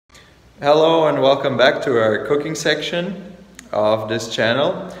Hello and welcome back to our cooking section of this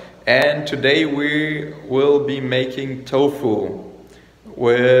channel. And today we will be making tofu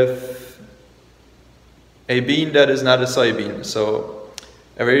with a bean that is not a soybean. So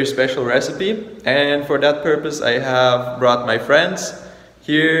a very special recipe. And for that purpose I have brought my friends.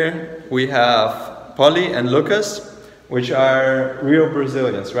 Here we have Polly and Lucas, which are real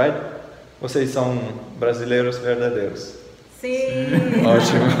Brazilians, right? Vocês são brasileiros verdadeiros. Sim.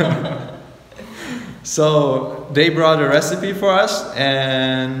 Ótimo. So they brought a recipe for us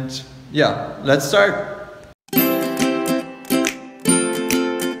and yeah, let's start.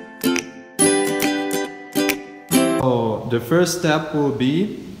 So the first step will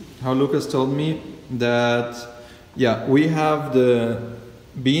be, how Lucas told me, that yeah, we have the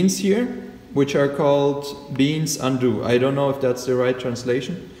beans here, which are called beans andouille. I don't know if that's the right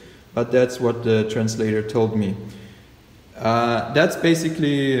translation, but that's what the translator told me. That's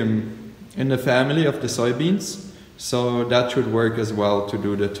basically in the family of the soybeans, so that should work as well to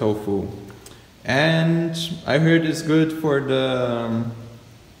do the tofu. And I heard it's good for the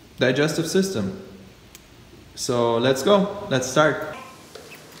digestive system. So let's go, let's start.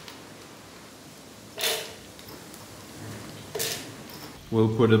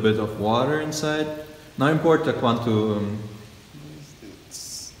 We'll put a bit of water inside. Não importa quanto...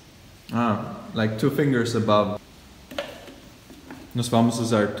 like 2 fingers above. Nós vamos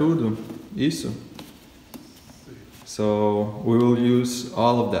usar tudo isso? So we will use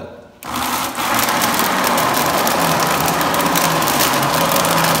all of that.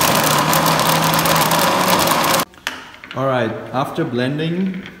 Alright, after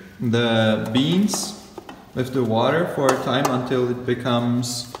blending the beans with the water for a time until it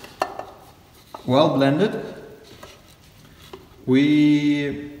becomes well blended,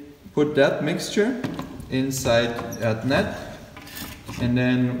 we put that mixture inside that net and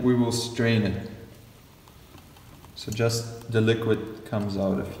then we will strain it. So just the liquid comes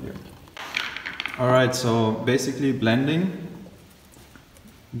out of here. Alright, so basically blending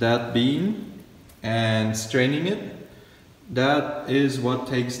that bean and straining it, that is what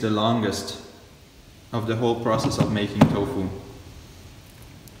takes the longest of the whole process of making tofu.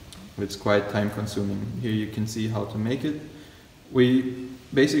 It's quite time consuming. Here you can see how to make it. We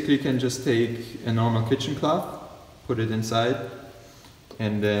basically can just take a normal kitchen cloth, put it inside,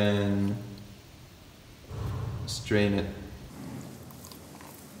 and then strain it.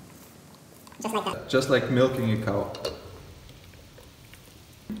 Just like that. Just like milking a cow.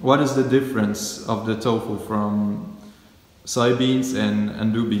 What is the difference of the tofu from soybeans and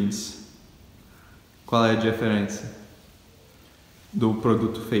andouille beans? Qual é a diferença do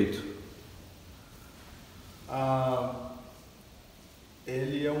produto feito?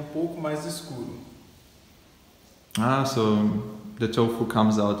 Ele é pouco mais escuro. So the tofu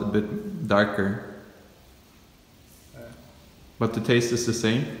comes out a bit darker. But the taste is the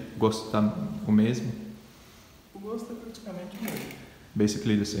same? O gosto tá o mesmo? O gosto é praticamente o mesmo.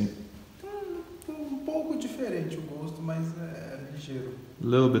 Basically the same. Pouco diferente o gosto, mas é ligeiro. A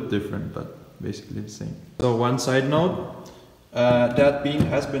little bit different, but basically the same. So one side note, that bean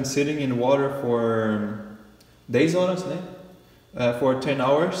has been sitting in water for days, honestly, for 10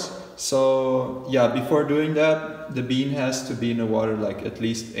 hours. So yeah, before doing that, the bean has to be in the water like at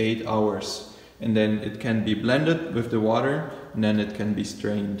least 8 hours. And then it can be blended with the water and then it can be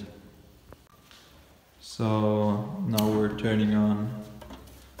strained. So now we're turning on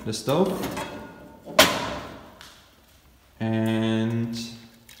the stove. And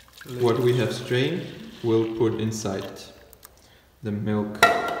what we have strained, we'll put inside the milk.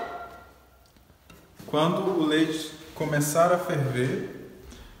 Quando o leite começar a ferver,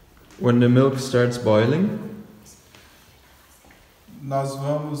 when the milk starts boiling, nós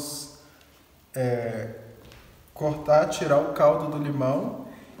vamos cortar, tirar o caldo do limão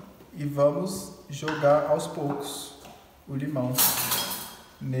e vamos jogar aos poucos o limão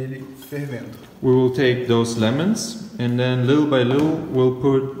nele fervendo. We will take those lemons and then little by little we'll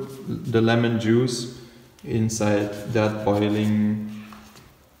put the lemon juice inside that boiling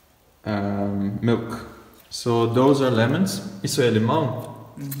milk. So those are lemons. Isso é limão?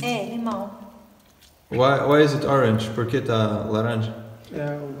 É, limão. Why is it orange? Por que tá laranja? É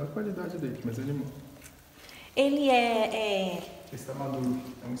a qualidade dele, mas é limão. Ele Está maduro,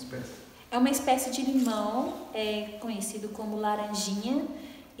 é uma espécie. é uma espécie de limão, é conhecido como laranjinha,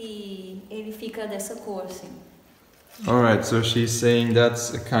 e ele fica dessa cor, assim. Alright, so she's saying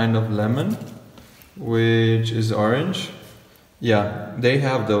that's a kind of lemon, which is orange. Yeah, they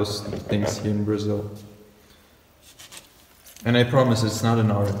have those things here in Brazil. And I promise it's not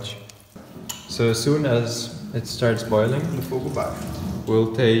an orange. So as soon as it starts boiling, No fogo baixo.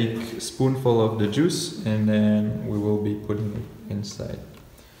 we'll take a spoonful of the juice and then we will be putting it inside.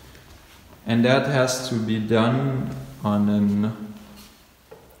 And that has to be done on a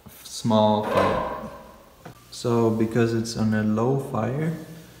small fire. So because it's on a low fire,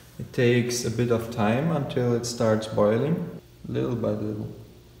 it takes a bit of time until it starts boiling, little by little.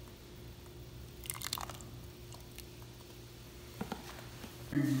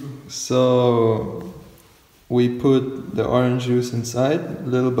 So we put the orange juice inside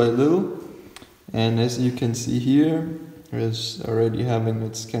little by little, and as you can see here, it's already having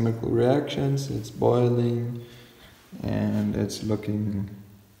its chemical reactions, it's boiling and it's looking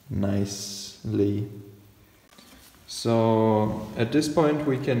nicely. So at this point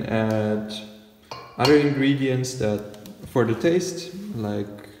we can add other ingredients that for the taste,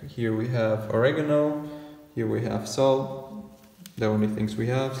 like here we have oregano, here we have salt, the only things we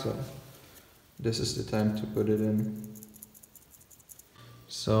have, so this is the time to put it in.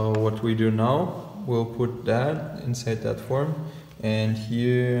 So what we do now, we'll put that inside that form, and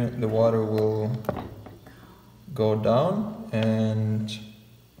here the water will go down and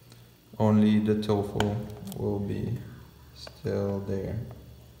only the tofu will be still there.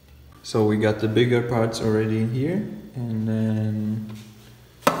 So we got the bigger parts already in here, and then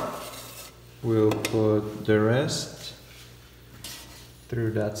we'll put the rest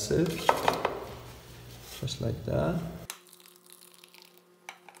through that sieve, just like that.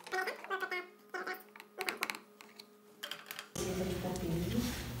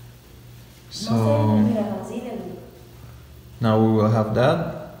 So now we will have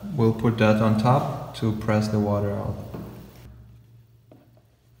that. We'll put that on top to press the water out.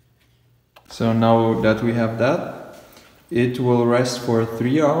 So now that we have that, it will rest for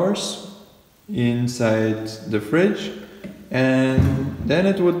 3 hours inside the fridge, and then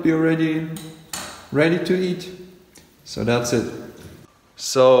it would be already ready to eat. So that's it.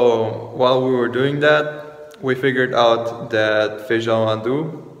 So while we were doing that, we figured out that feijão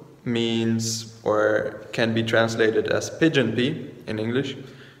andu means, or can be translated as pigeon pea in English.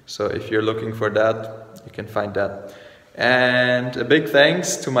 So if you're looking for that, you can find that. And a big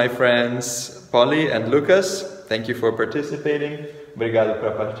thanks to my friends Polly and Lucas. Thank you for participating. Obrigado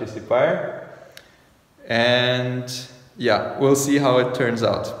por participar. And yeah, we'll see how it turns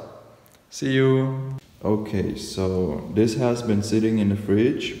out. See you. Okay, so this has been sitting in the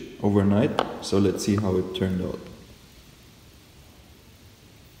fridge overnight. So let's see how it turned out.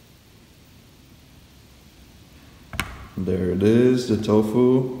 There it is, the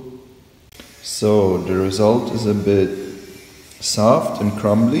tofu. So the result is a bit soft and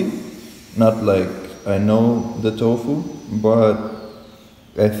crumbly. Not like I know the tofu, but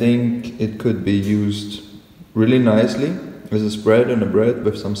I think it could be used really nicely as a spread on a bread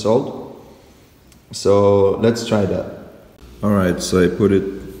with some salt. So let's try that. Alright, so I put it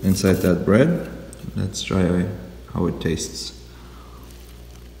inside that bread. Let's try how it tastes.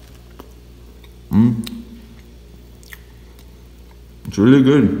 It's really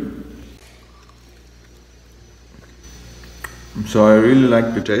good. So I really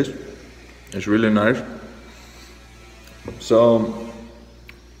like the taste. It's really nice. So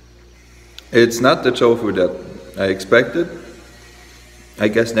it's not the tofu that I expected. I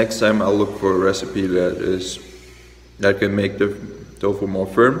guess next time I'll look for a recipe that can make the tofu more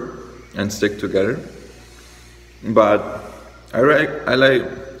firm and stick together. But I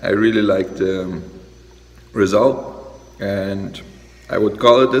really like the result, and I would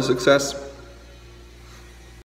call it a success.